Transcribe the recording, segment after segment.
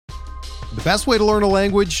The best way to learn a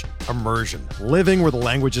language? Immersion. Living where the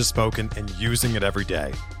language is spoken and using it every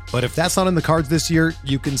day. But if that's not in the cards this year,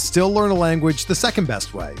 you can still learn a language the second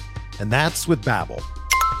best way, and that's with Babbel.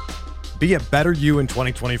 Be a better you in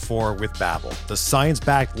 2024 with Babbel, the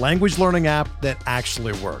science-backed language learning app that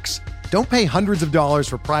actually works. Don't pay hundreds of dollars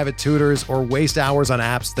for private tutors or waste hours on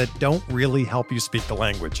apps that don't really help you speak the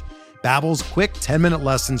language. Babbel's quick 10-minute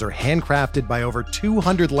lessons are handcrafted by over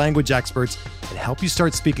 200 language experts that help you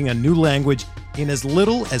start speaking a new language in as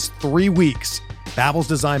little as 3 weeks. Babbel's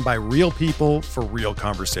designed by real people for real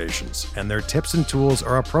conversations, and their tips and tools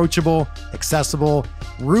are approachable, accessible,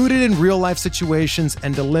 rooted in real-life situations,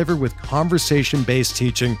 and delivered with conversation-based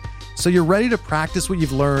teaching, so you're ready to practice what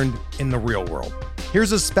you've learned in the real world.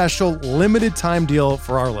 Here's a special limited-time deal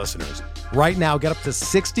for our listeners. Right now, get up to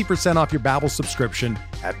 60% off your Babbel subscription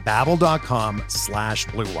at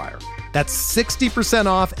babbel.com/Blue Wire. That's 60%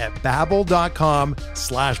 off at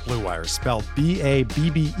babbel.com/Blue Wire, spelled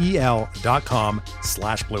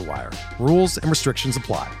BABBEL.com/Blue Wire. Rules and restrictions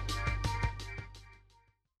apply.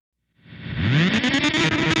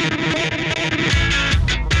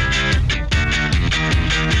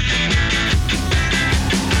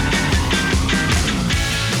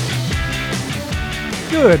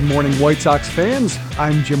 Good morning, White Sox fans.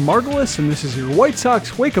 I'm Jim Margulis, and this is your White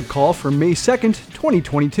Sox wake-up call for May 2nd,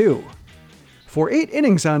 2022. For 8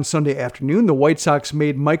 innings on Sunday afternoon, the White Sox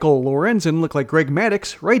made Michael Lorenzen look like Greg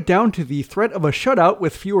Maddux, right down to the threat of a shutout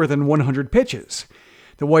with fewer than 100 pitches.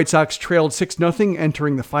 The White Sox trailed 6-0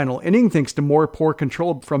 entering the final inning thanks to more poor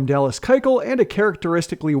control from Dallas Keuchel and a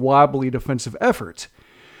characteristically wobbly defensive effort.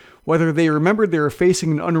 Whether they remembered they were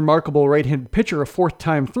facing an unremarkable right-handed pitcher a 4th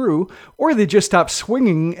time through, or they just stopped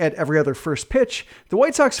swinging at every other first pitch, the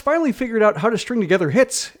White Sox finally figured out how to string together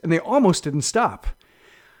hits, and they almost didn't stop.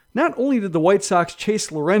 Not only did the White Sox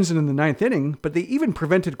chase Lorenzen in the 9th inning, but they even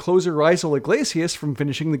prevented closer Raisel Iglesias from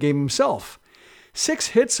finishing the game himself. 6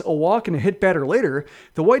 hits, a walk, and a hit batter later,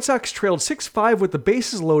 the White Sox trailed 6-5 with the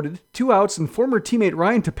bases loaded, 2 outs, and former teammate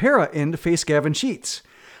Ryan Tepera in to face Gavin Sheets.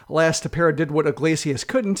 Alas, Tepera did what Iglesias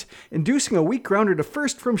couldn't, inducing a weak grounder to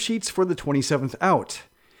first from Sheets for the 27th out.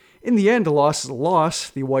 In the end, a loss is a loss.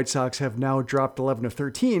 The White Sox have now dropped 11 of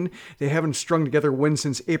 13. They haven't strung together wins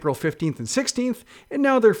since April 15th and 16th, and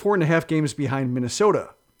now they're 4.5 games behind Minnesota.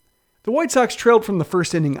 The White Sox trailed from the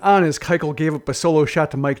first inning on as Keuchel gave up a solo shot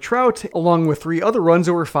to Mike Trout, along with 3 other runs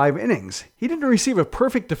over 5 innings. He didn't receive a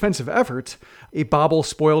perfect defensive effort. A bobble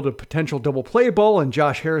spoiled a potential double play ball, and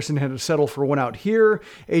Josh Harrison had to settle for 1 out here.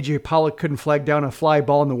 A.J. Pollock couldn't flag down a fly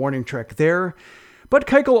ball in the warning track there. But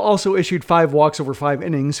Keuchel also issued 5 walks over 5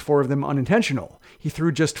 innings, 4 of them unintentional. He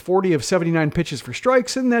threw just 40 of 79 pitches for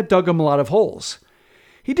strikes, and that dug him a lot of holes.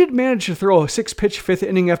 He did manage to throw a 6-pitch 5th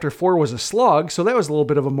inning after 4 was a slog, so that was a little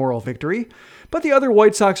bit of a moral victory. But the other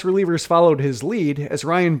White Sox relievers followed his lead, as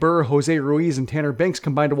Ryan Burr, Jose Ruiz, and Tanner Banks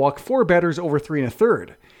combined to walk 4 batters over 3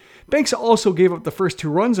 1/3. Banks also gave up the first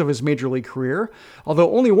 2 runs of his major league career,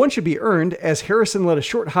 although only one should be earned, as Harrison let a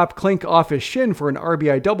short hop clank off his shin for an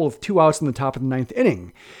RBI double with 2 outs in the top of the 9th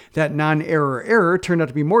inning. That non-error error turned out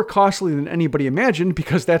to be more costly than anybody imagined,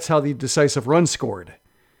 because that's how the decisive run scored.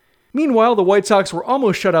 Meanwhile, the White Sox were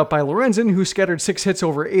almost shut out by Lorenzen, who scattered 6 hits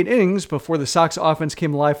over 8 innings before the Sox offense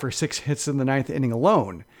came alive for 6 hits in the 9th inning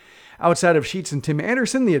alone. Outside of Sheets and Tim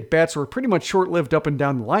Anderson, the at-bats were pretty much short-lived up and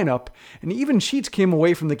down the lineup, and even Sheets came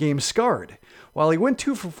away from the game scarred. While he went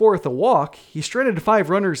 2 for 4 with a walk, he stranded 5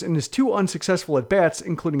 runners in his 2 unsuccessful at-bats,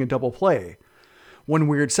 including a double play. One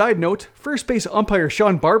weird side note, first base umpire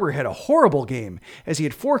Sean Barber had a horrible game, as he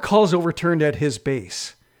had 4 calls overturned at his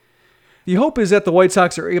base. The hope is that the White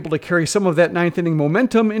Sox are able to carry some of that 9th inning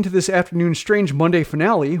momentum into this afternoon's strange Monday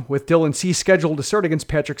finale, with Dylan Cease scheduled to start against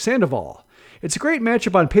Patrick Sandoval. It's a great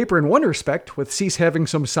matchup on paper in one respect, with Cease having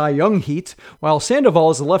some Cy Young heat, while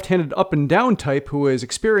Sandoval is a left-handed up-and-down type who is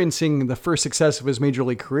experiencing the first success of his major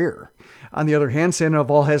league career. On the other hand,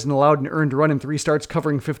 Sandoval hasn't allowed an earned run in 3 starts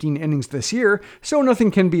covering 15 innings this year, so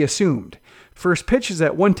nothing can be assumed. First pitch is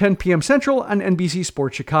at 1:10 p.m. Central on NBC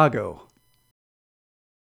Sports Chicago.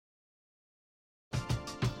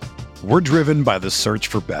 We're driven by the search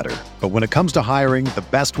for better. But when it comes to hiring, the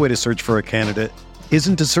best way to search for a candidate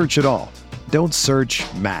isn't to search at all. Don't search,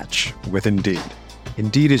 match with Indeed.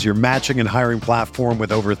 Indeed is your matching and hiring platform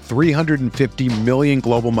with over 350 million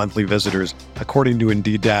global monthly visitors, according to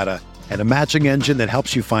Indeed data, and a matching engine that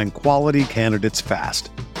helps you find quality candidates fast.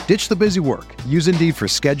 Ditch the busy work. Use Indeed for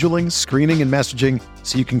scheduling, screening, and messaging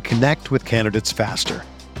so you can connect with candidates faster.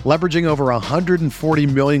 Leveraging over 140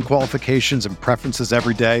 million qualifications and preferences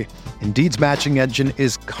every day, Indeed's matching engine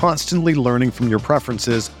is constantly learning from your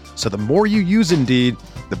preferences, so the more you use Indeed,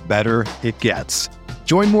 the better it gets.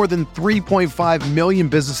 Join more than 3.5 million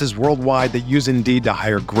businesses worldwide that use Indeed to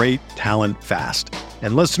hire great talent fast.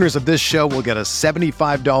 And listeners of this show will get a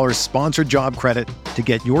 $75 sponsored job credit to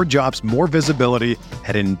get your jobs more visibility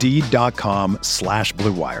at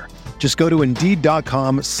Indeed.com/Blue Wire. Just go to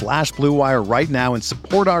Indeed.com/Blue Wire right now and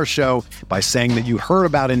support our show by saying that you heard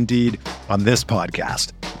about Indeed on this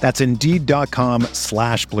podcast. That's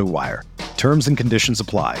Indeed.com/Blue Wire. Terms and conditions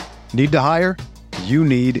apply. Need to hire? You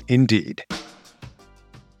need Indeed.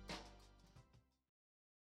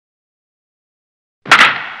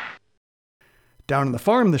 Down on the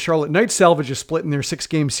farm, the Charlotte Knights salvaged a split in their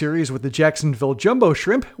 6-game series with the Jacksonville Jumbo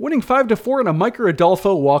Shrimp, winning 5-4 in a Mike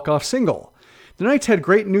Rodolfo walk-off single. The Knights had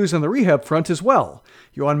great news on the rehab front as well.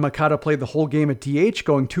 Yohan Moncada played the whole game at DH,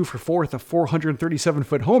 going 2 for 4 with a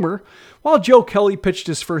 437-foot homer, while Joe Kelly pitched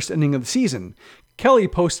his first inning of the season. Kelly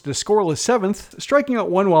posted a scoreless 7th, striking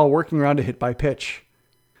out 1 while working around a hit by pitch.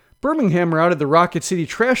 Birmingham routed the Rocket City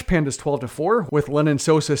Trash Pandas 12-4, with Lennon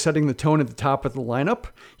Sosa setting the tone at the top of the lineup.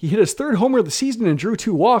 He hit his 3rd homer of the season and drew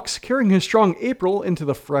 2 walks, carrying his strong April into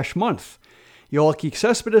the fresh month. Yoelqui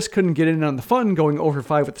Cespedes couldn't get in on the fun, going 0 for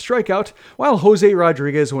 5 with the strikeout, while Jose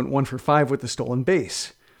Rodriguez went 1 for 5 with the stolen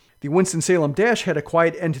base. The Winston-Salem Dash had a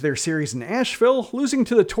quiet end to their series in Asheville, losing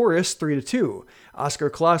to the Tourists 3-2.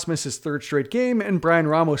 Oscar Klaus missed his 3rd straight game, and Brian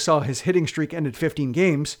Ramos saw his hitting streak end at 15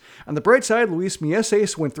 games. On the bright side, Luis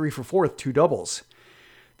Mieses went 3 for 4 with 2 doubles.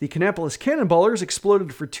 The Kannapolis Cannonballers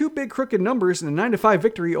exploded for 2 big crooked numbers in a 9-5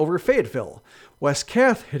 victory over Fayetteville. Wes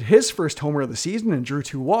Kath hit his first homer of the season and drew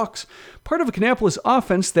 2 walks, part of a Kannapolis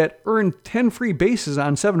offense that earned 10 free bases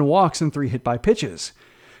on 7 walks and 3 hit by pitches.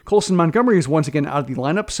 Colson Montgomery is once again out of the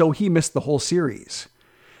lineup, so he missed the whole series.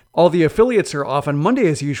 All the affiliates are off on Monday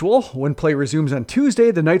as usual. When play resumes on Tuesday,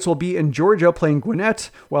 the Knights will be in Georgia playing Gwinnett,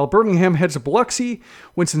 while Birmingham heads to Biloxi,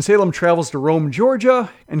 Winston-Salem travels to Rome, Georgia,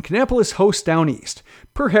 and Kannapolis hosts Down East.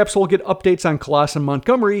 Perhaps we'll get updates on Colossus and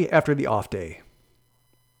Montgomery after the off day.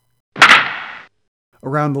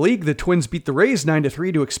 Around the league, the Twins beat the Rays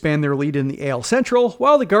 9-3 to expand their lead in the AL Central,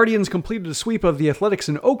 while the Guardians completed a sweep of the Athletics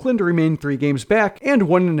in Oakland to remain 3 games back and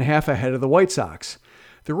 1.5 ahead of the White Sox.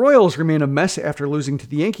 The Royals remain a mess after losing to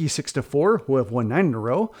the Yankees 6-4, who have won 9 in a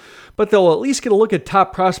row, but they'll at least get a look at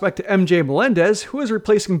top prospect MJ Melendez, who is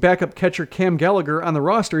replacing backup catcher Cam Gallagher on the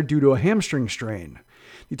roster due to a hamstring strain.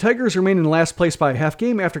 The Tigers remain in last place by a half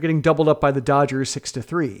game after getting doubled up by the Dodgers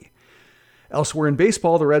 6-3. Elsewhere in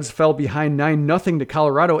baseball, the Reds fell behind 9-0 to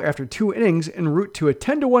Colorado after 2 innings en route to a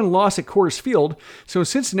 10-1 loss at Coors Field, so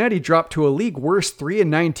Cincinnati dropped to a league-worst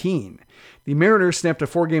 3-19. The Mariners snapped a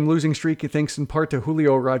 4-game losing streak thanks in part to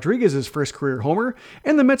Julio Rodriguez's first career homer,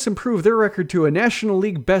 and the Mets improved their record to a National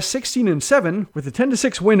League best 16-7 with a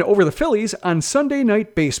 10-6 win over the Phillies on Sunday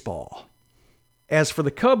Night Baseball. As for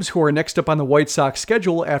the Cubs, who are next up on the White Sox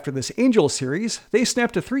schedule after this Angels series, they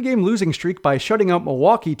snapped a 3-game losing streak by shutting out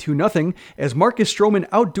Milwaukee 2-0 as Marcus Stroman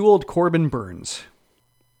outdueled Corbin Burns.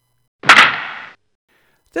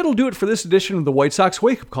 That'll do it for this edition of the White Sox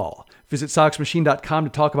Wake Up Call. Visit SoxMachine.com to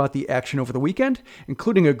talk about the action over the weekend,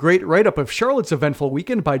 including a great write-up of Charlotte's eventful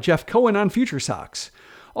weekend by Jeff Cohen on Future Sox.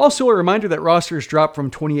 Also, a reminder that rosters dropped from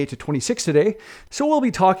 28 to 26 today, so we'll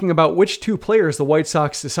be talking about which 2 players the White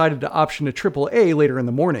Sox decided to option to AAA later in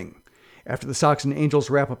the morning. After the Sox and Angels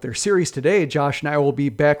wrap up their series today, Josh and I will be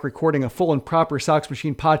back recording a full and proper Sox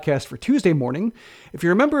Machine podcast for Tuesday morning. If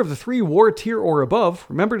you're a member of the 3 War tier or above,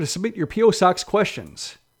 remember to submit your P.O. Sox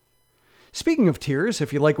questions. Speaking of tiers,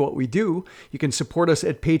 if you like what we do, you can support us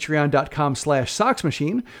at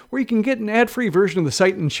patreon.com/SoxMachine, where you can get an ad-free version of the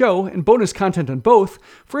site and show and bonus content on both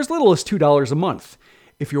for as little as $2 a month.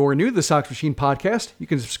 If you're new to the Sox Machine podcast, you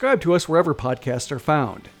can subscribe to us wherever podcasts are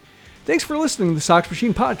found. Thanks for listening to the Sox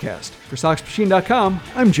Machine podcast. For SoxMachine.com,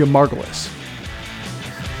 I'm Jim Margulis.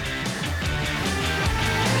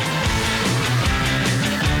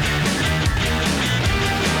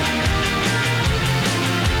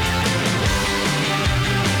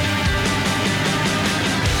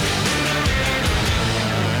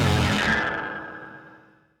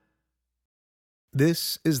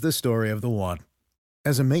 This is the story of the one.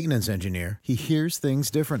 As a maintenance engineer, he hears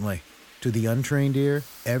things differently. To the untrained ear,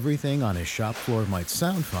 everything on his shop floor might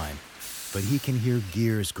sound fine, but he can hear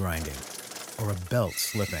gears grinding or a belt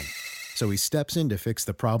slipping. So he steps in to fix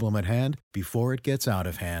the problem at hand before it gets out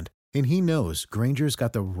of hand. And he knows Grainger's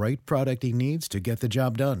got the right product he needs to get the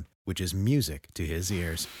job done, which is music to his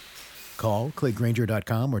ears. Call, click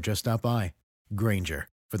Grainger.com, or just stop by. Grainger,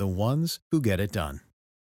 for the ones who get it done.